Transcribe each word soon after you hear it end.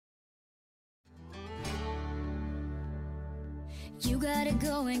You gotta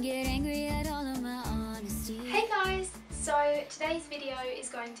go and get angry at all of my honesty. Hey guys! So today's video is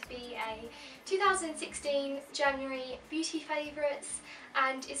going to be a 2016 January beauty favourites,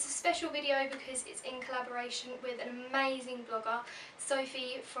 and it's a special video because it's in collaboration with an amazing blogger,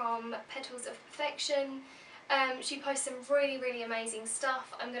 Sophie from Petals of Perfection. She posts some really amazing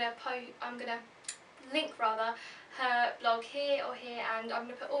stuff. I'm gonna link her blog here or here, and I'm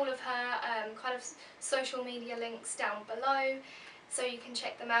gonna put all of her kind of social media links down below so you can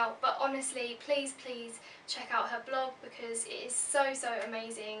check them out. But honestly, please check out her blog because it is so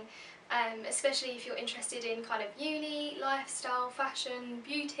amazing, especially if you're interested in kind of uni, lifestyle, fashion,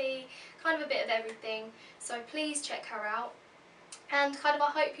 beauty, kind of a bit of everything. So please check her out, and kind of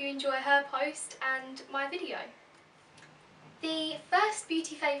I hope you enjoy her post and my video. The first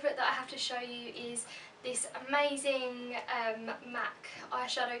beauty favourite that I have to show you is this amazing MAC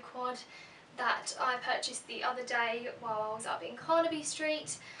eyeshadow quad that I purchased the other day while I was up in Carnaby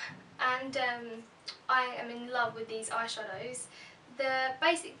Street, and I am in love with these eyeshadows. The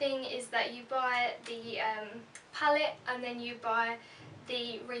basic thing is that you buy the palette and then you buy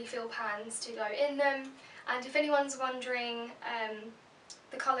the refill pans to go in them, and if anyone's wondering,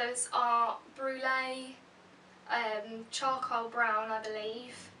 the colours are Brule, charcoal brown I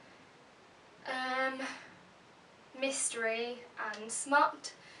believe, mystery and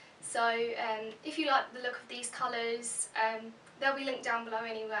smut. So if you like the look of these colours, they'll be linked down below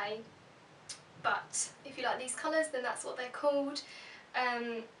anyway, but if you like these colours then that's what they're called.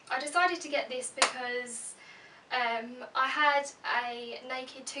 I decided to get this because I had a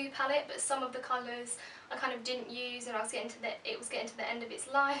Naked 2 palette, but some of the colours I kind of didn't use, and it was getting to the end of its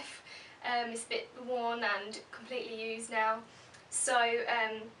life. It's a bit worn and completely used now. So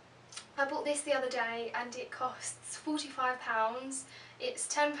I bought this the other day and it costs £45. It's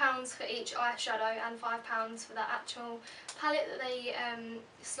 £10 for each eyeshadow and £5 for the actual palette that they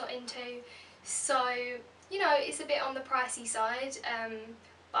slot into. So, you know, it's a bit on the pricey side,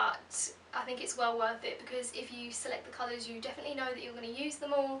 but I think it's well worth it because if you select the colours you definitely know that you're going to use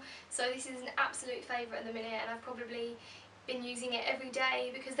them all. So this is an absolute favourite at the minute, and I've probably been using it every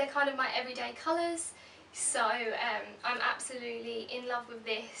day because they're kind of my everyday colours. So I'm absolutely in love with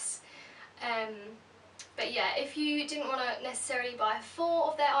this. But yeah, if you didn't want to necessarily buy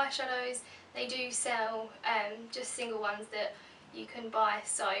 4 of their eyeshadows, they do sell just single ones that you can buy.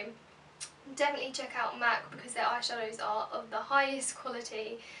 So definitely check out MAC because their eyeshadows are of the highest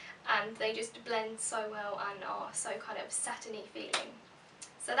quality and they just blend so well and are so kind of satiny feeling.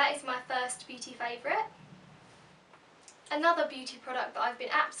 So that is my first beauty favourite. Another beauty product that I've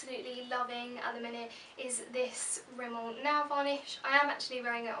been absolutely loving at the minute is this Rimmel nail varnish. I am actually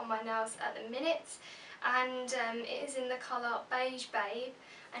wearing it on my nails at the minute, and it is in the colour Beige Babe,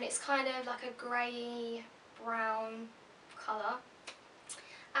 and it's kind of like a grey brown colour.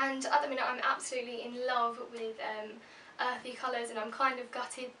 And at the minute I'm absolutely in love with earthy colours, and I'm kind of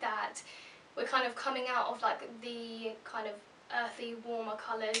gutted that we're kind of coming out of like the kind of earthy warmer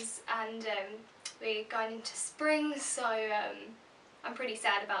colours, and we're going into spring, so I'm pretty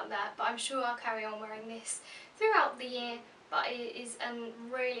sad about that, but I'm sure I'll carry on wearing this throughout the year. But it is a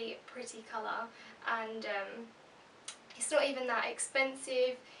really pretty colour, and it's not even that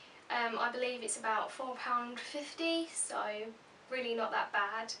expensive. I believe it's about £4.50, so really not that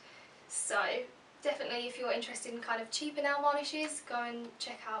bad. So definitely if you're interested in kind of cheaper nail varnishes, go and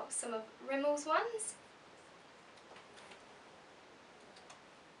check out some of Rimmel's ones.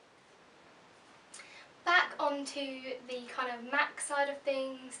 Back onto the kind of MAC side of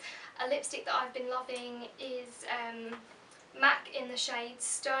things, a lipstick that I've been loving is MAC in the shade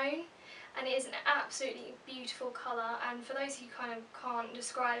Stone, and it is an absolutely beautiful colour, and for those who kind of can't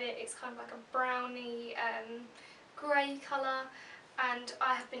describe it, it's kind of like a browny grey colour, and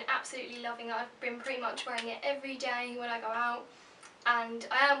I have been absolutely loving it. I've been pretty much wearing it every day when I go out, and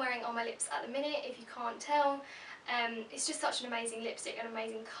I am wearing it on my lips at the minute if you can't tell. It's just such an amazing lipstick, an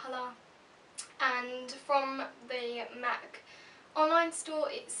amazing colour. And from the MAC online store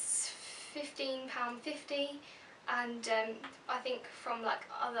it's £15.50, and I think from like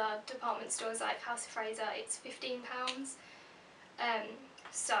other department stores like House of Fraser it's £15.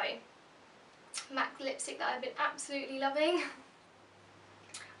 So MAC lipstick that I've been absolutely loving.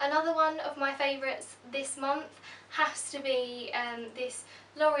 Another one of my favourites this month has to be this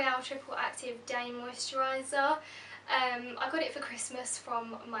L'Oreal Triple Active Day Moisturiser. I got it for Christmas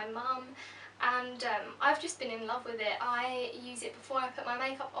from my mum, and I've just been in love with it. I use it before I put my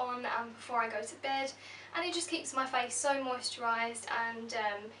makeup on and before I go to bed, and it just keeps my face so moisturised, and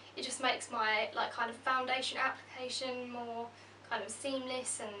it just makes my like kind of foundation application more kind of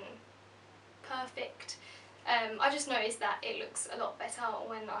seamless and perfect. I just noticed that it looks a lot better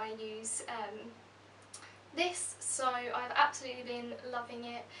when I use this, so I've absolutely been loving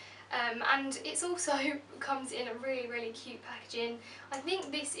it. And it's also comes in a really cute packaging. I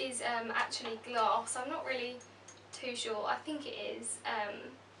think this is actually glass, I'm not really too sure, I think it is.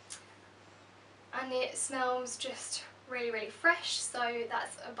 And it smells just really fresh, so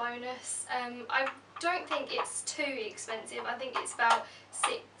that's a bonus. I don't think it's too expensive, I think it's about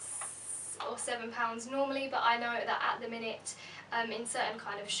 £6 or £7 normally, but I know that at the minute in certain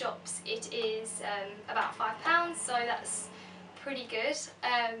kind of shops it is about £5, so that's pretty good.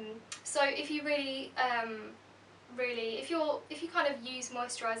 So if you really if you kind of use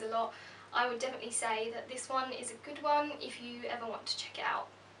moisturiser a lot, I would definitely say that this one is a good one if you ever want to check it out.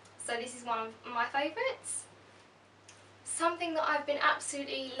 So this is one of my favourites. Something that I've been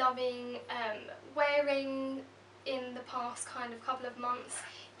absolutely loving wearing in the past kind of couple of months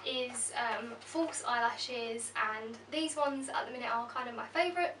is false eyelashes, and these ones at the minute are kind of my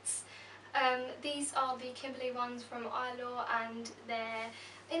favourites. These are the Kimberley ones from Eyelure, and they're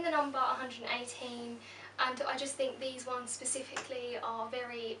in the number 118, and I just think these ones specifically are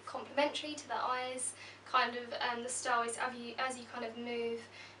very complementary to the eyes. Kind of the style is as you kind of move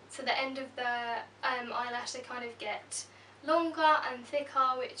to the end of the eyelash, they kind of get longer and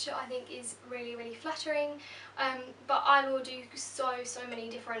thicker, which I think is really flattering. But I will do so many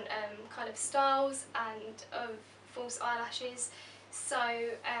different kind of styles and of false eyelashes,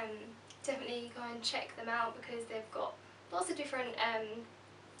 so definitely go and check them out because they've got lots of different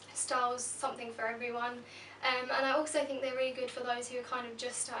styles, something for everyone. And I also think they're really good for those who are kind of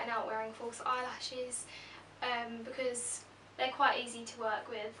just starting out wearing false eyelashes, because they're quite easy to work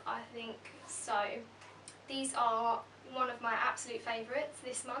with, I think. So these are one of my absolute favourites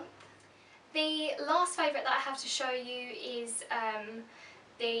this month. The last favourite that I have to show you is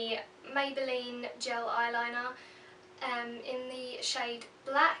the Maybelline gel eyeliner in the shade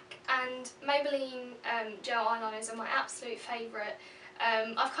Black, and Maybelline gel eyeliners are my absolute favourite.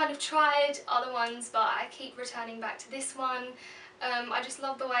 I've kind of tried other ones, but I keep returning back to this one. I just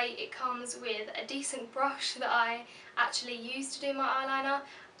love the way it comes with a decent brush that I actually use to do my eyeliner,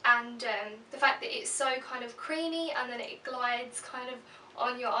 and the fact that it's so kind of creamy and then it glides kind of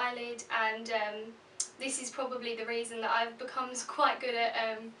on your eyelid, and this is probably the reason that I've become quite good at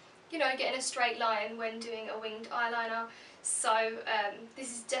you know, getting a straight line when doing a winged eyeliner. So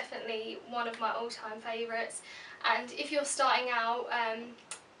this is definitely one of my all-time favourites, and if you're starting out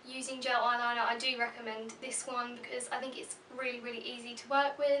using gel eyeliner, I do recommend this one because I think it's really easy to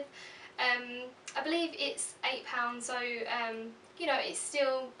work with. I believe it's £8, so you know, it's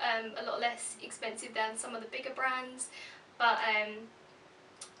still a lot less expensive than some of the bigger brands, but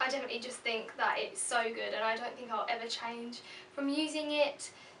I definitely just think that it's so good, and I don't think I'll ever change from using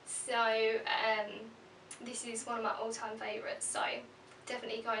it. So this is one of my all-time favourites, so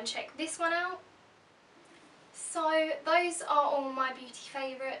definitely go and check this one out. So those are all my beauty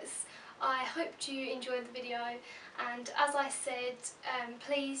favourites. I hope you enjoyed the video, and as I said,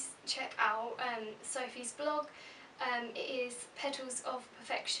 please check out Sophie's blog. It is Petals of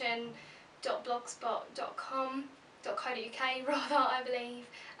Perfection.blogspot.com.co.uk rather, I believe.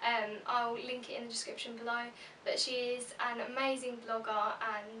 I'll link it in the description below, but she is an amazing blogger,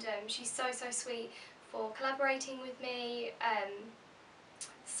 and she's so sweet for collaborating with me.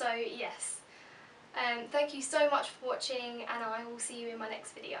 So yes, thank you so much for watching, and I will see you in my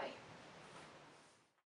next video.